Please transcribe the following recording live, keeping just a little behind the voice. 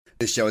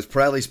This show is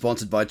proudly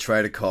sponsored by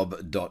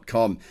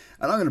TraderCobb.com,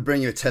 and I'm going to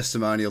bring you a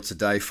testimonial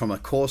today from a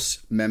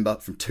course member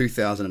from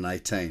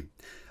 2018.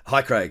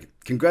 Hi Craig,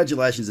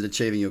 congratulations on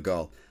achieving your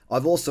goal.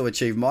 I've also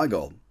achieved my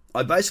goal.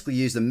 I basically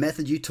used the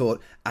method you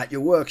taught at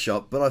your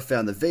workshop, but I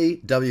found the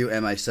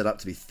VWMA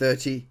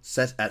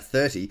set at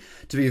 30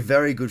 to be a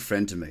very good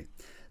friend to me.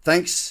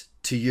 Thanks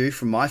to you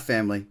from my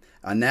family,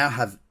 I now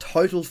have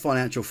total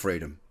financial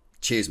freedom.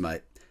 Cheers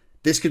mate.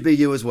 This could be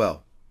you as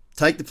well.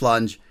 Take the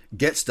plunge,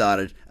 get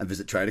started, and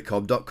visit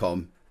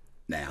TraderCobb.com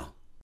now.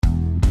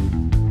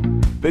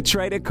 The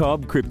Trader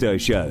Cobb Crypto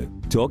Show,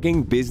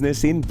 talking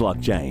business in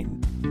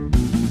blockchain.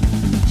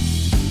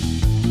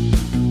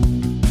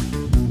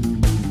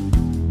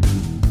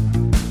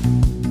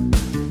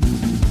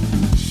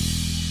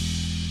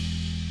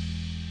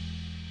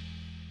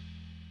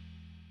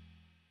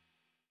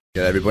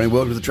 G'day everybody,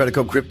 welcome to the Trader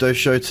Cobb Crypto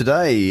Show.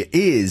 Today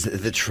is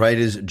the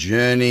Trader's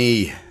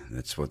Journey.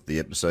 That's what the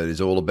episode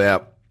is all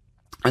about.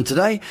 And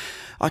today,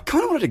 I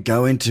kind of wanted to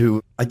go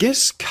into, I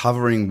guess,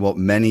 covering what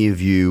many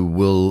of you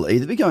will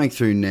either be going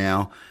through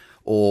now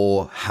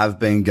or have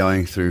been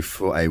going through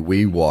for a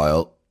wee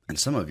while. And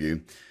some of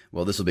you,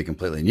 well, this will be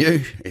completely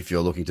new if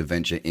you're looking to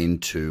venture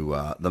into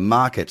the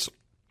markets.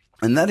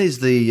 And that is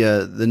the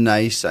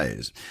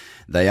naysayers.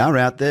 They are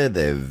out there.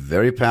 They're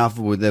very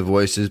powerful with their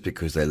voices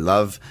because they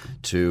love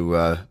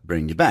to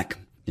bring you back.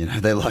 You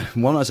know, they like,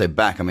 when I say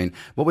back, I mean,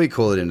 what we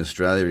call it in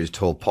Australia is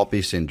tall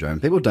poppy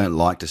syndrome. People don't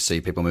like to see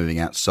people moving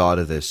outside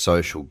of their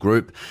social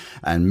group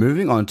and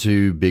moving on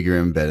to bigger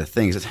and better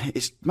things.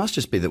 It must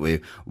just be that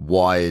we're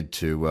wired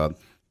to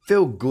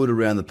feel good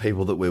around the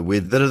people that we're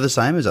with that are the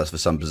same as us for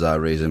some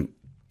bizarre reason.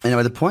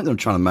 Anyway, the point that I'm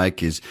trying to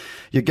make is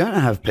you're going to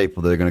have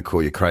people that are going to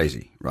call you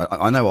crazy, right?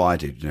 I know I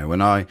did. You know,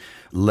 when I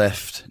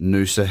left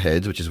Noosa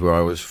Heads, which is where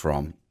I was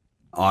from,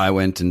 I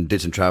went and did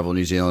some travel in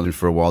New Zealand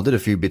for a while, did a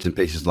few bits and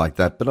pieces like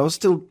that, but I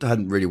still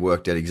hadn't really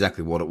worked out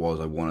exactly what it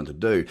was I wanted to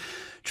do.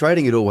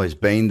 Trading had always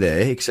been there,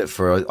 except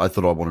for I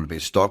thought I wanted to be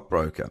a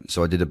stockbroker.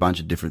 So I did a bunch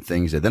of different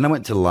things there. Then I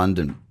went to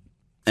London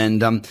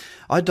and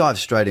I dived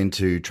straight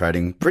into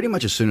trading pretty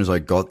much as soon as I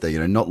got there. You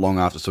know, not long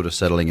after sort of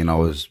settling in, I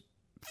was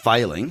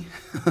failing,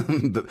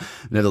 but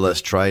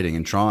nevertheless trading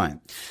and trying.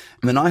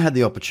 And then I had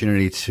the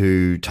opportunity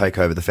to take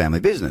over the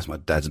family business. My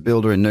dad's a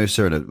builder in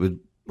Noosa, and it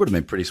would have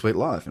been a pretty sweet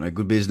life, you know,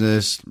 good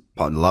business,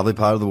 lovely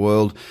part of the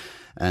world.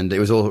 And it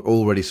was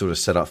already sort of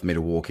set up for me to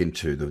walk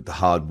into the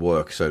hard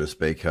work, so to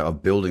speak,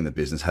 of building the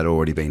business had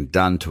already been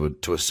done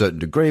to a certain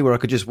degree where I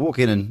could just walk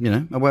in and, you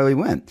know, away we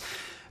went.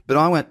 But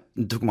I went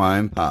and took my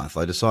own path.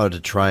 I decided to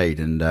trade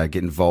and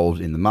get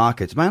involved in the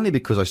markets, mainly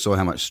because I saw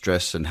how much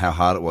stress and how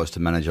hard it was to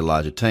manage a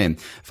larger team.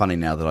 Funny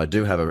now that I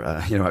do have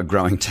a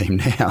growing team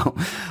now,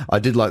 I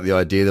did like the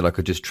idea that I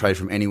could just trade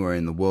from anywhere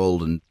in the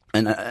world and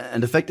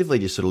effectively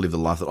just sort of live the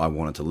life that I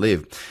wanted to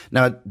live.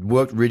 Now, it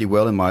worked really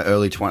well in my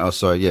early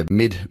 20s.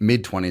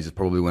 Mid 20s is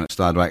probably when it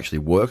started to actually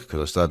work because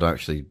I started to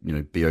actually, you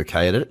know, be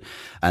okay at it.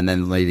 And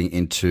then leading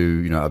into,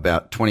 you know,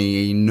 about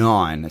 28,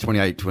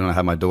 when I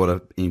had my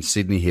daughter in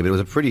Sydney here. But it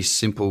was a pretty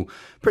simple,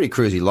 pretty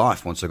cruisy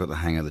life once I got the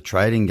hang of the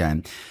trading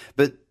game.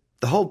 But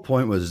the whole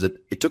point was that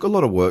it took a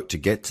lot of work to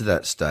get to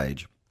that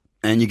stage.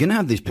 And you're going to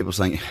have these people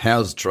saying,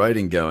 how's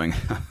trading going?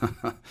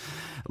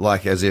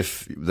 Like as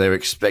if they're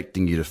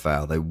expecting you to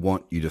fail. They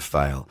want you to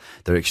fail.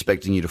 They're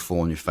expecting you to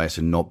fall on your face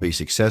and not be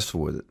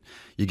successful with it.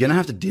 You're going to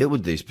have to deal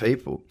with these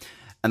people.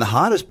 And the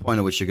hardest point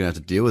at which you're going to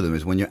have to deal with them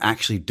is when you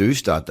actually do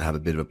start to have a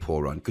bit of a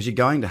poor run, because you're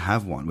going to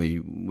have one.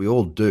 We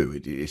all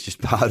do. It's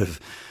just part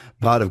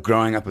of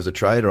growing up as a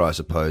trader, I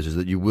suppose, is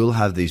that you will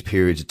have these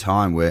periods of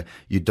time where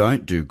you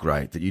don't do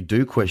great, that you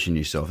do question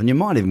yourself, and you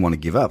might even want to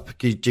give up.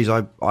 Geez,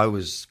 I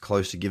was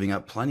close to giving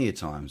up plenty of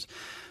times.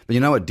 But you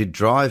know what did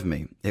drive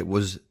me? It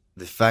was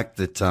the fact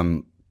that,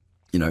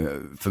 you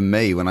know, for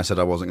me, when I said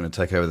I wasn't going to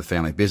take over the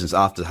family business,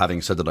 after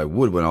having said that I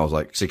would when I was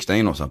like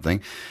 16 or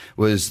something,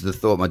 was the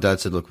thought. My dad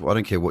said, look, I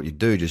don't care what you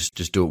do,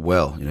 just do it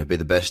well, you know, be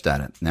the best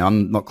at it. Now,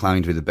 I'm not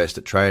claiming to be the best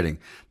at trading,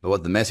 but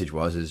what the message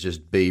was is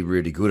just be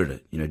really good at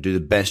it, you know, do the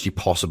best you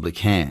possibly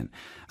can.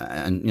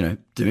 And, you know,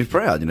 do me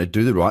proud, you know,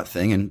 do the right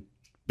thing and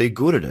be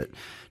good at it.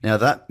 Now,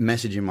 that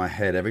message in my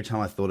head, every time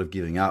I thought of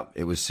giving up,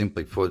 it was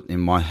simply put in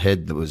my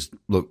head that was,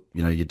 look,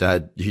 you know, your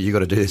dad, you got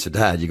to do this for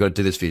dad. You got to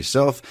do this for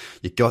yourself.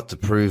 You got to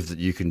prove that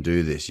you can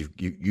do this. You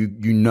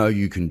know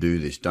you can do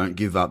this. Don't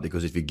give up,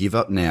 because if you give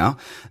up now,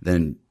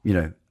 then, you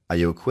know, are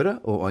you a quitter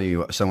or are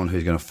you someone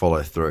who's going to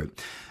follow through?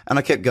 And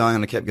I kept going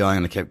and I kept going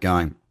and I kept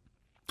going.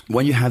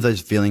 When you have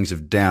those feelings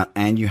of doubt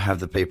and you have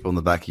the people in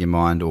the back of your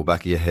mind or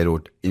back of your head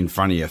or in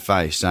front of your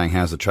face saying,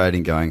 how's the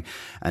trading going,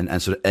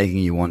 and sort of egging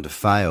you on to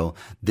fail,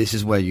 this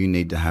is where you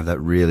need to have that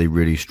really,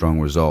 really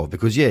strong resolve.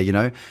 Because, yeah, you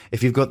know,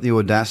 if you've got the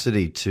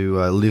audacity to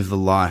live the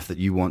life that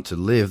you want to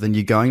live, then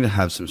you're going to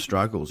have some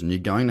struggles and you're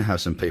going to have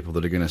some people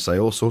that are going to say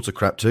all sorts of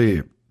crap to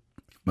you.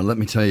 But let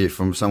me tell you,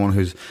 from someone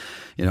who's,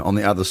 you know, on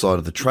the other side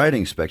of the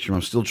trading spectrum,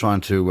 I'm still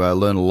trying to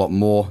learn a lot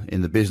more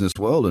in the business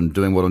world and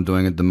doing what I'm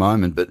doing at the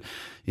moment. But,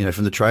 you know,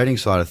 from the trading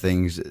side of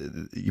things,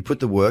 you put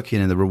the work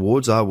in and the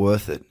rewards are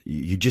worth it.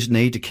 You just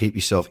need to keep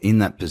yourself in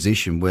that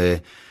position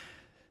where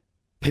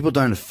people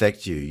don't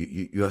affect you.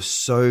 You are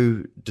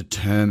so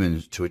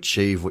determined to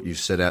achieve what you've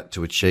set out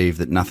to achieve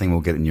that nothing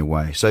will get in your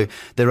way. So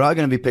there are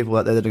going to be people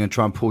out there that are going to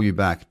try and pull you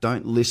back.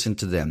 Don't listen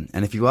to them.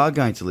 And if you are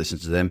going to listen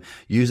to them,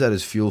 use that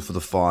as fuel for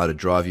the fire to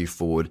drive you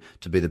forward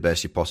to be the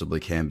best you possibly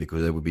can,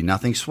 because there would be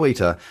nothing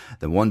sweeter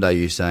than one day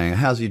you saying,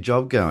 how's your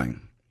job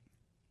going?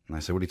 And I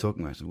said, what are you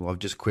talking about? I said, well, I've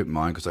just quit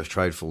mine because I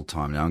trade full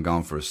time. Now I'm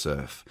going for a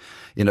surf.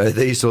 You know,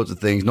 these sorts of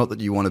things, not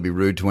that you want to be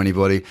rude to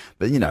anybody,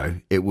 but, you know,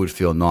 it would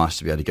feel nice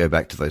to be able to go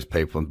back to those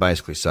people and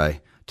basically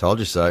say, told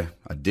you so.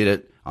 I did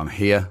it. I'm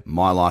here.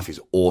 My life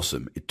is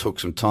awesome. It took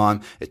some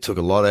time. It took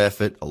a lot of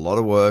effort, a lot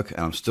of work,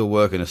 and I'm still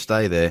working to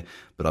stay there,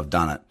 but I've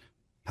done it.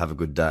 Have a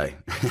good day.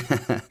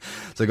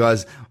 So,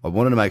 guys, I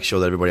wanted to make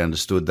sure that everybody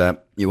understood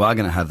that you are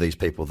going to have these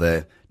people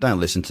there. Don't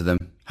listen to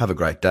them. Have a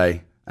great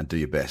day and do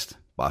your best.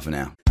 Bye for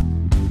now.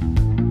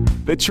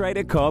 The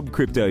Trader Cobb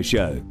Crypto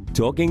Show,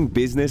 talking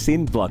business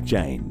in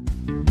blockchain.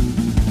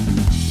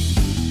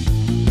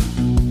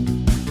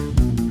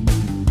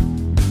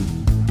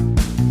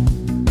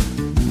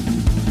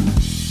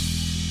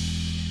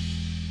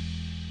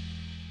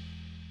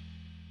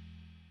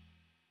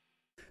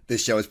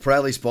 This show is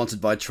proudly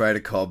sponsored by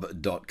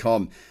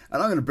TraderCobb.com,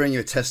 and I'm going to bring you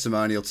a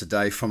testimonial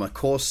today from a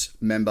course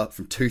member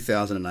from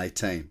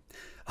 2018.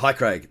 Hi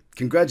Craig,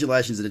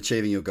 congratulations on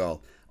achieving your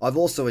goal. I've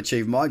also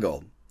achieved my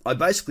goal. I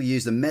basically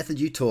used the method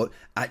you taught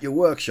at your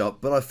workshop,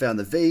 but I found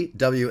the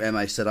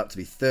VWMA set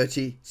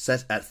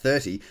at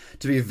 30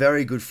 to be a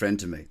very good friend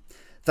to me.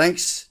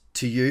 Thanks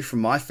to you from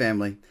my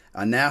family,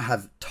 I now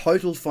have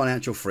total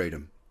financial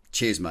freedom.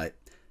 Cheers, mate.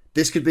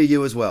 This could be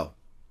you as well.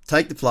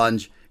 Take the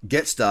plunge,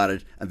 get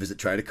started, and visit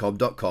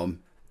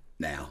TraderCobb.com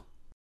now.